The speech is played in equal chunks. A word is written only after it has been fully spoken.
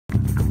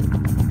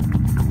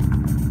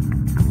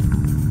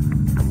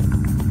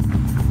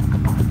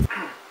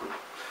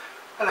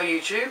Hello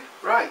YouTube.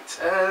 Right,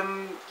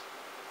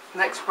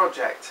 next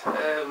project.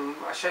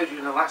 I showed you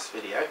in the last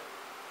video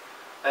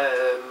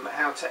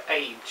how to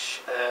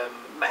age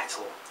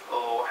metal,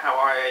 or how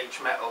I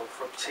age metal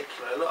for a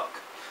particular look.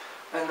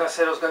 And I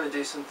said I was going to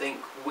do something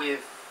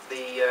with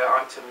the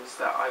items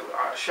that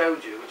I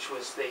showed you, which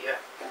was the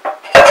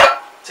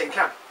tin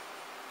can.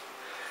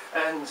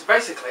 And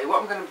basically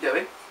what I'm going to be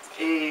doing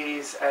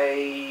is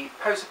a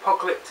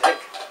post-apocalyptic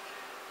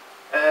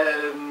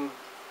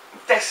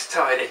desk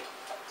tidy.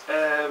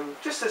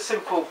 Just a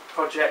simple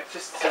project,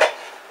 just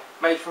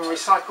made from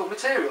recycled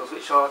materials,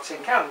 which are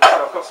tin cans.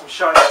 So I've got some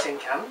shiny tin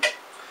cans.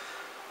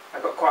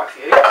 I've got quite a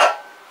few,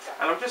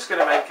 and I'm just going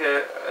to make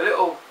a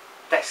little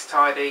desk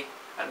tidy,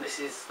 and this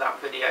is that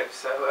video.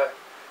 So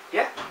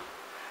yeah,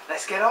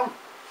 let's get on.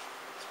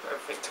 Let's put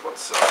everything to one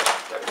side,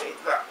 don't need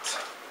that.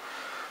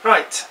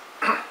 Right,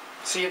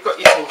 so you've got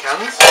your tin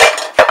cans,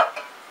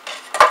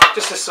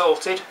 just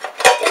assorted.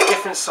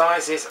 Different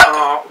sizes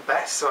are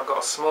best, so I've got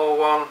a small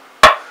one,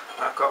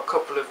 I've got a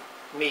couple of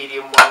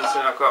medium ones,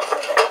 and I've got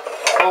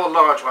 4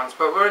 large ones,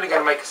 but we're only going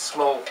to make a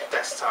small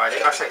desk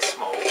tidy. I say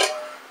small,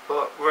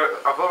 but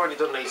I've already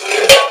done these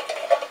two.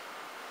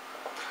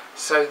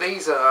 So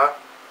these are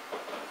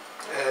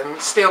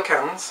steel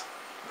cans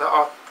that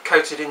are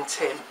coated in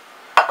tin.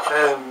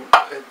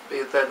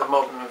 They're the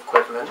modern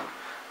equivalent,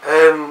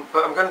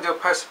 but I'm going to do a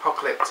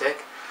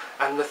post-apocalyptic.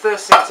 And the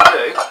first thing to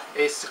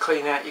do is to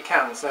clean out your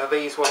cans. Now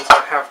these ones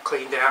I have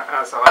cleaned out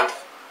as I've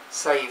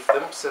saved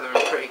them, so they're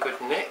in pretty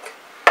good nick.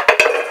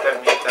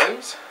 Don't need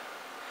those.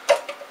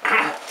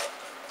 And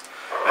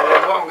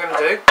then what I'm going to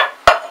do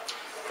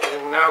is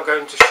I'm now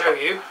going to show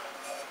you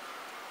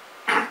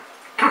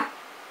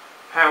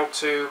how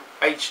to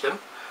age them.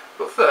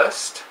 But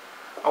first,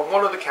 on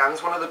one of the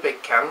cans, one of the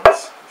big cans,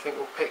 I think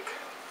we'll pick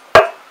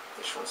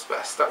which one's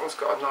best. That one's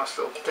got a nice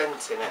little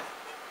dent in it.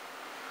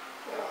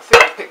 Yeah, I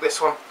think I'll pick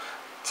this one.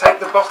 Take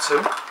the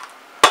bottom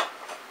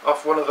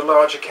off one of the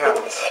larger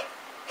cans.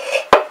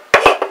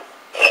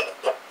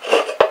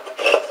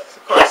 So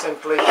quite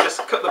simply,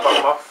 just cut the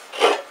bottom off.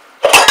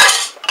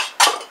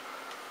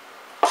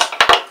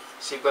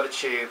 So you've got a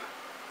tube.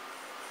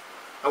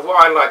 And what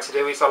I like to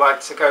do is I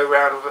like to go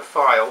around with a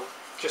file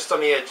just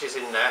on the edges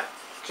in there,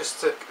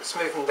 just to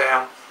smooth them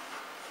down,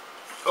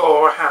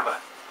 or a hammer.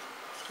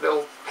 A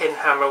little pin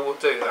hammer will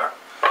do that.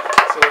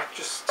 So we'll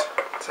just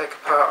take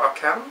apart our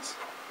cans.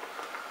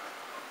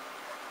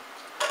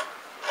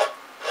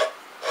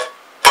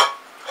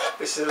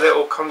 This is a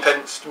little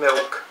condensed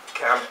milk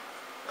can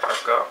that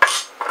I've got.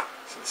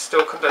 So there's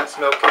still condensed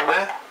milk in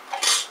there.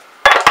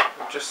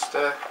 We'll just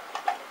we'll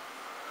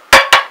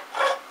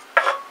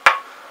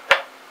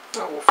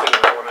figure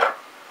that one out.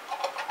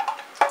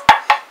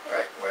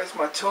 Right, where's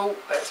my tool?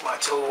 There's my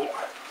tool.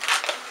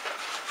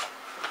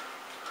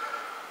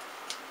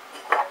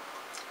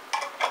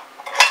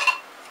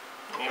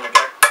 Here we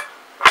go.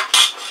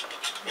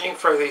 You can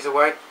throw these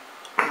away.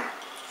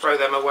 Throw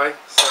them away.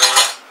 So,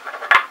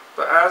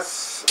 but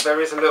as there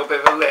is a little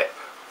bit of a lip,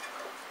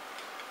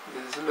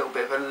 there's a little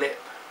bit of a lip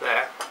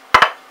there.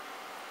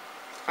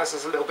 As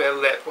there's a little bit of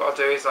lip, what I'll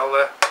do is I'll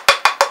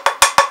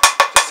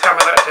just hammer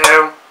that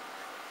down.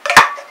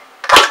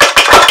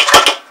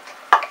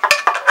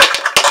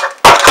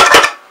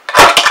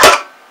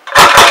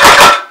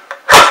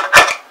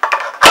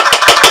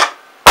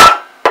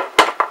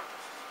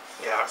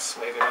 Yeah, that's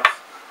smooth enough.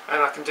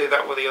 And I can do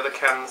that with the other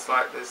cans,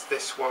 like there's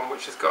this one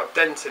which has got a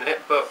dent in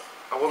it, but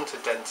I want a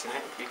dent in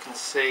it. You can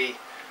see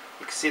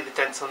the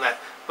dent on there,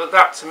 but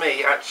that to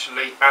me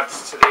actually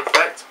adds to the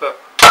effect. But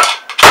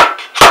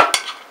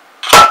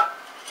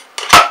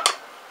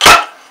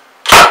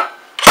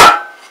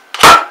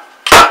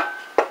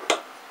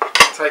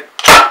take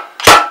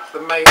the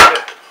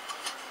major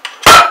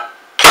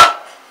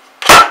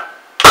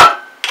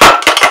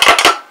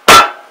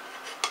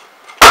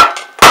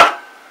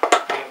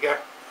there you go,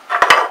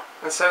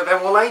 and so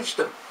then we'll age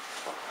them.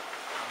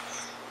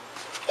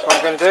 So what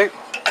I'm going to do,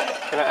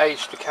 I'm going to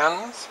age the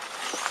cans,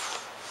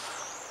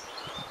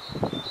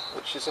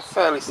 which is a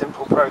fairly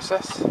simple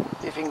process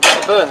if you can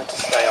get the burner to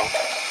stay on.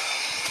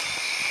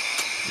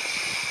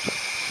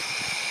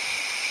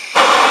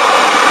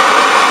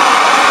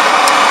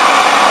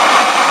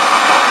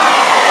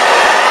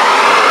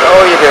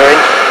 All you're doing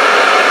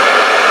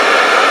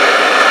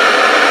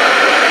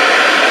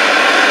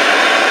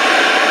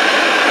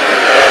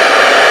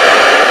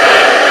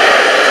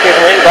is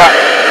giving it that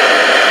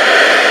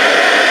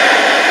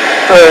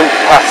burnt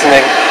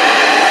patterning.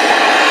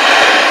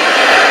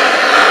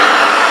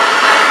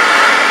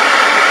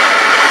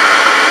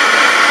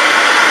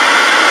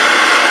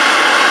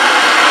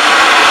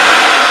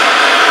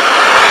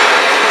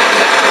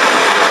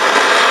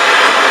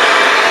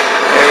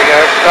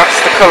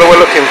 That's the colour we're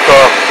looking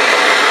for.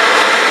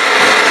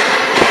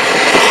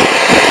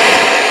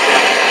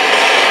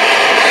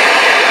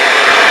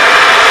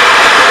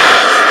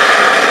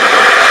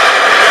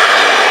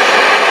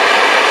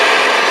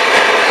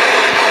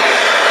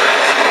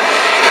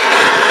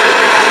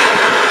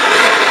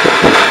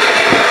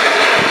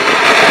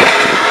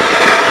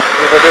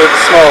 If I do the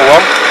small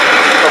one,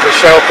 couple of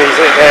shelfies.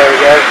 There we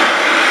go.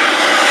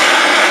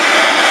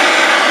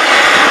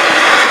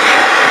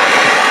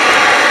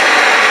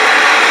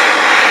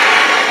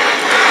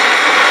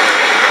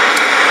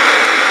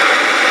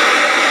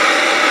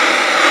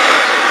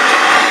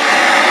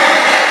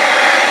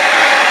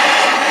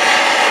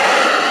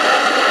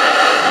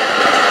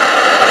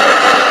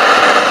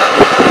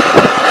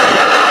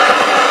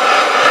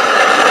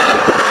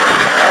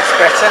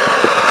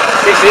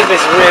 Gives it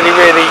this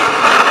really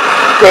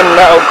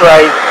gunmetal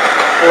grey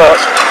look.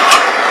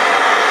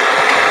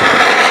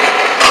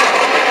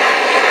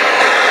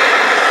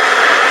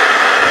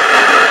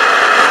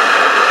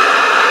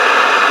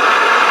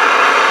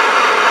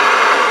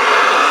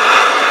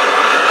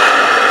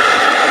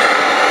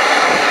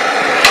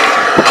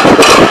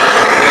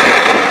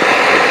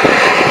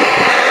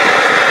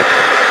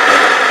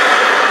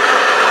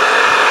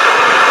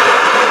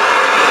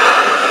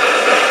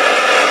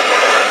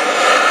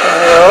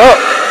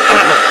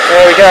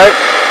 There we go.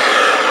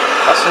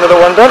 That's another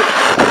one done.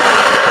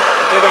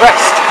 Do the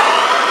rest.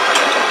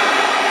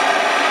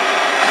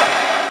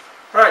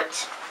 Right.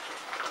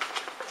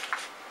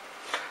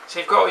 So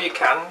you've got all your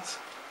cans.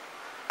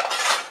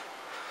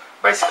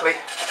 Basically,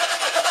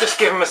 just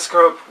give them a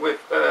scrub with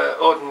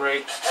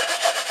ordinary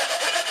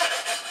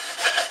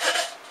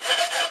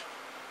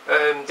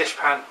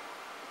dishpan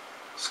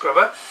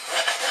scrubber,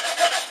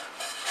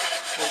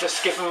 and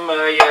just give them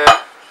a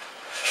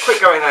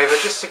quick going over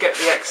just to get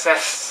the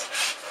excess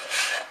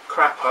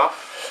crap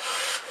off.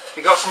 If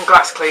you've got some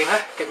glass cleaner,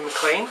 give them a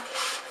clean.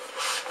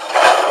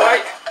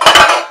 Right.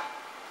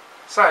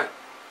 So,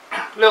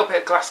 a little bit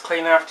of glass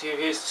cleaner after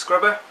you've used the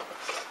scrubber.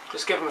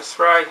 Just give them a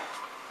spray.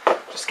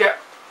 Just get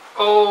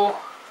all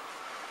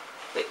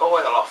the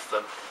oil off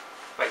them,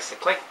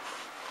 basically.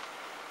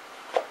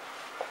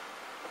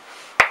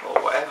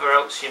 Or whatever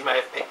else you may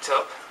have picked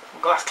up.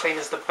 Glass cleaner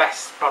is the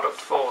best product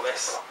for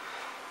this.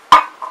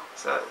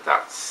 So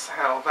that's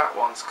how that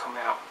one's come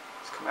out.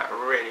 It's come out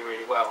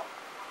really well.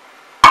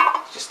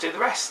 Just do the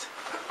rest.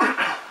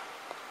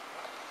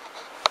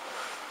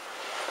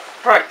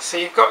 Right, so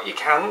you've got your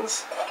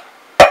cans,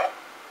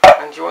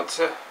 and you want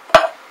to,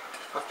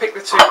 I've picked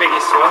the two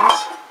biggest ones.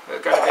 They're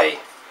going to be,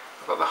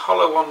 I've got the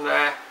hollow one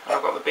there and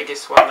I've got the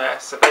biggest one there,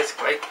 so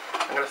basically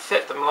I'm going to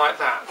fit them like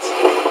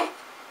that.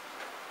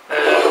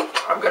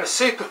 I'm going to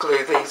super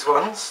glue these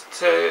ones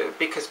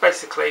because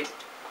basically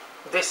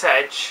this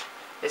edge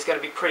is going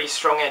to be pretty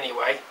strong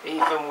anyway.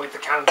 Even with the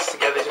cans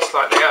together just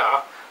like they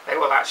are, they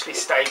will actually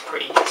stay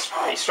pretty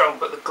strong,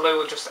 but the glue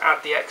will just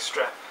add the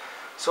extra.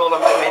 So all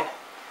I'm doing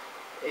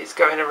is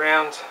going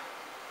around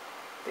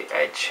the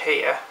edge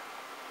here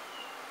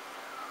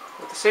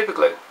with the super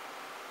glue.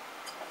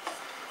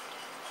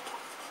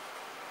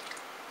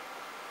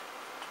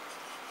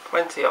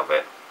 Plenty of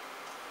it.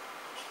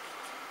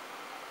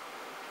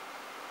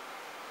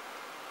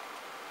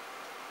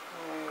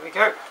 There we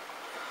go.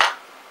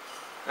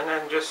 And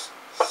then just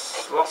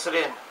slot it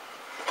in.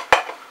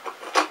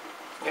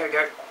 There we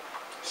go.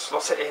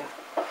 Slot it in.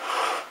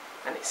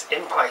 And it's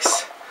in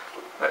place.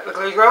 Let the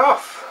glue go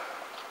off.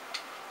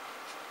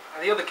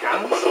 And the other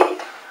cans,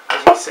 as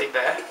you can see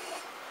there,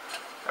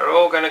 are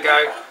all going to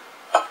go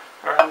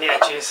around the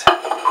edges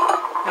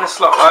in a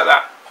slot like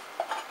that.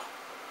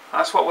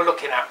 That's what we're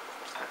looking at.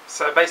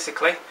 So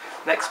basically,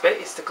 next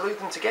bit is to glue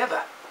them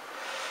together.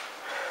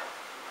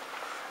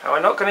 Now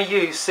we're not going to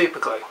use super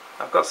glue.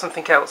 I've got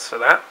something else for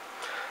that.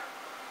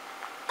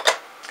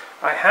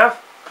 I have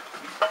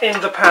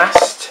in the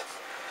past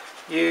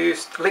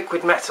used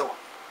liquid metal,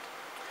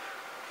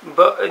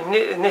 but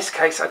in this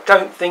case I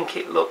don't think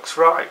it looks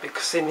right,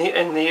 because in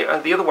the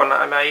other one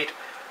that I made,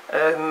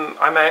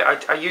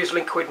 I used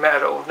liquid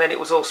metal and then it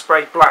was all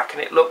sprayed black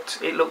and it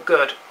looked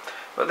good.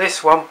 But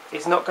this one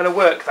is not going to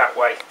work that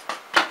way.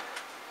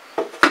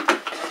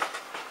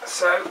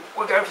 So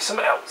we're going for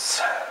something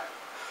else.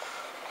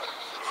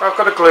 So I've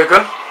got a glue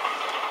gun.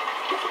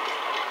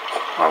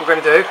 What I'm going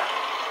to do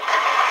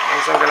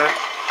is I'm going to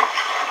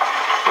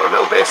put a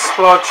little bit of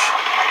splodge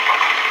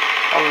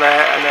on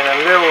there, and then a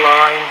little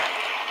line,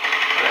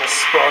 and then a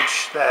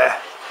splodge there,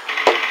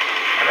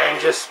 and then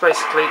just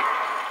basically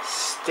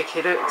stick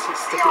it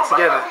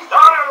together.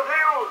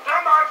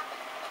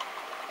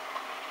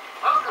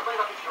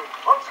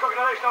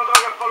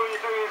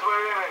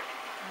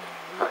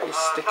 That is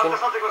sticking.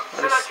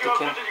 That is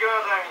sticking.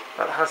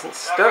 That hasn't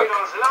stuck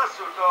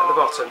at the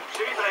bottom.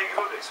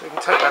 So we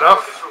can take that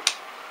off.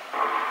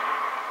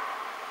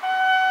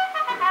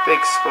 Big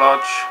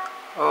splodge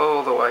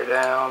all the way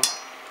down.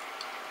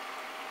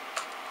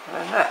 And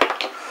then there.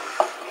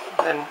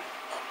 Then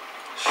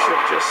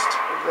should just,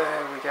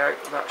 there we go,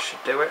 that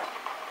should do it.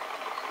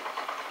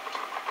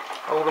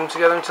 Hold them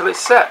together until it's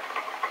set.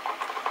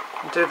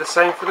 And do the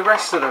same for the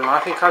rest of them. I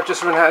think I've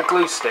just run out of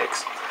glue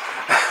sticks.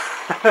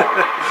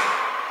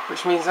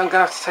 Which means I'm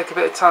going to have to take a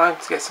bit of time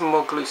to get some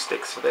more glue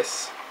sticks for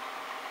this.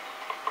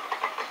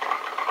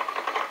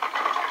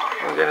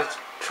 I'm going to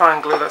try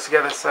and glue that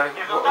together, so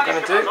what we're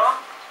going to do...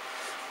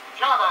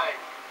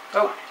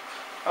 Oh,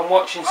 I'm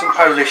watching some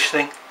Polish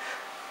thing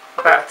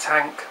about a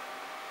tank.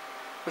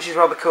 which is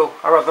rather cool.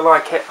 I rather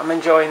like it. I'm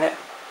enjoying it.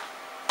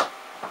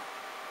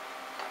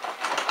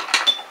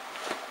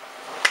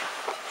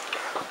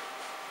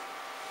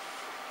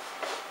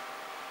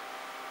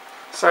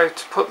 So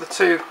to put the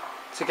two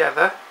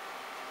together,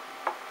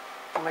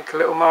 I'll make a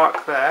little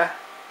mark there,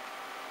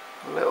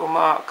 a little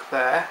mark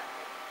there,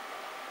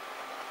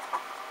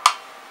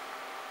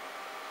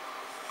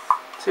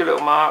 two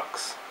little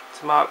marks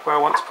to mark where I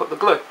want to put the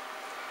glue.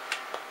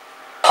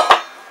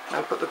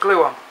 And put the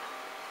glue on.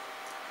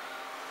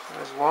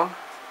 There's one,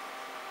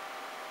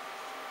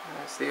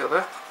 there's the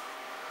other.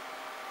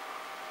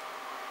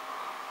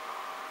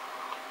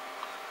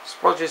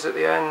 Splodges at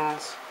the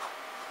ends.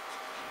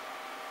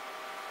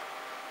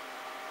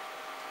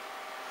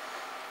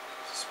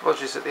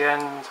 Splodges at the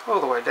end, all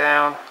the way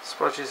down,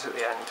 splodges at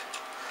the end.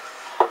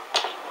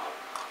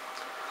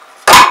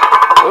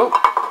 Oh,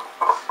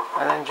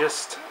 and then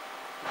just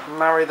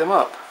marry them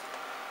up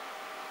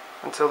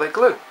until they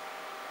glue.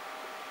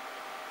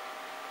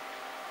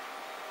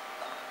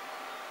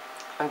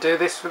 And do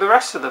this for the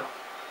rest of them.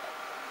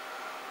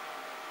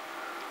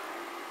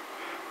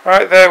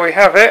 Right, there we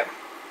have it.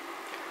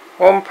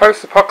 One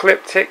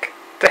post-apocalyptic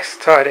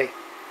desk tidy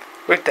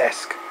with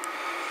desk.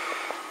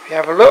 If you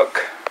have a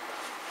look,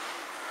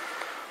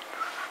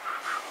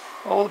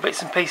 all the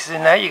bits and pieces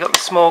in there. You got the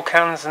small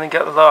cans and then you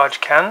got the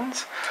large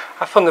cans.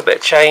 I've hung a bit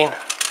of chain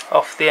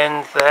off the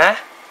end there,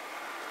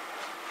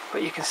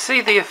 but you can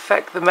see the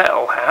effect the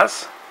metal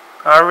has.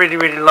 I really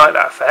like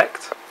that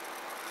effect.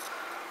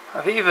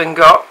 I've even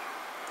got,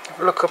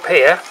 look up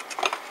here,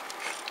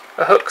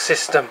 a hook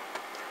system.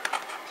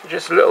 So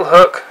just a little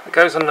hook that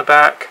goes on the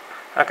back.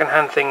 I can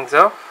hand things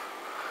off.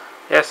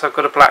 Yes, I've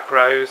got a black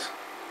rose.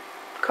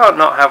 Can't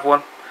not have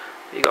one.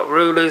 You got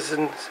rulers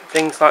and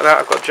things like that.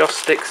 I've got joss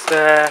sticks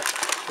there,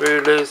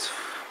 rulers.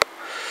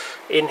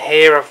 In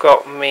here I've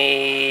got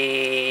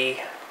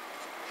me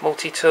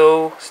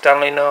multi-tool,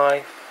 Stanley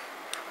knife,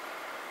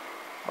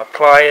 my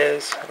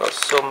pliers. I've got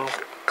some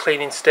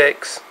cleaning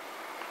sticks.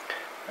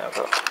 I've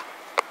got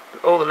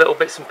all the little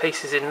bits and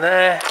pieces in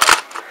there,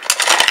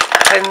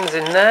 pens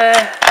in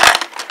there.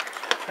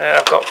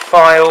 I've got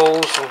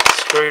files and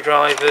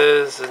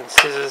screwdrivers and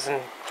scissors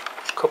and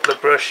a couple of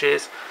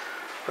brushes.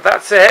 But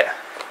that's it.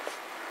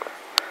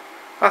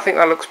 I think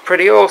that looks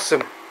pretty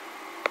awesome.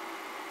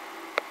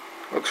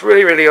 Looks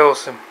really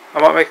awesome.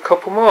 I might make a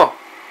couple more.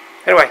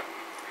 Anyway,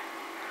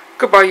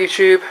 goodbye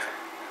YouTube.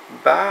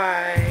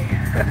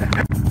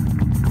 Bye.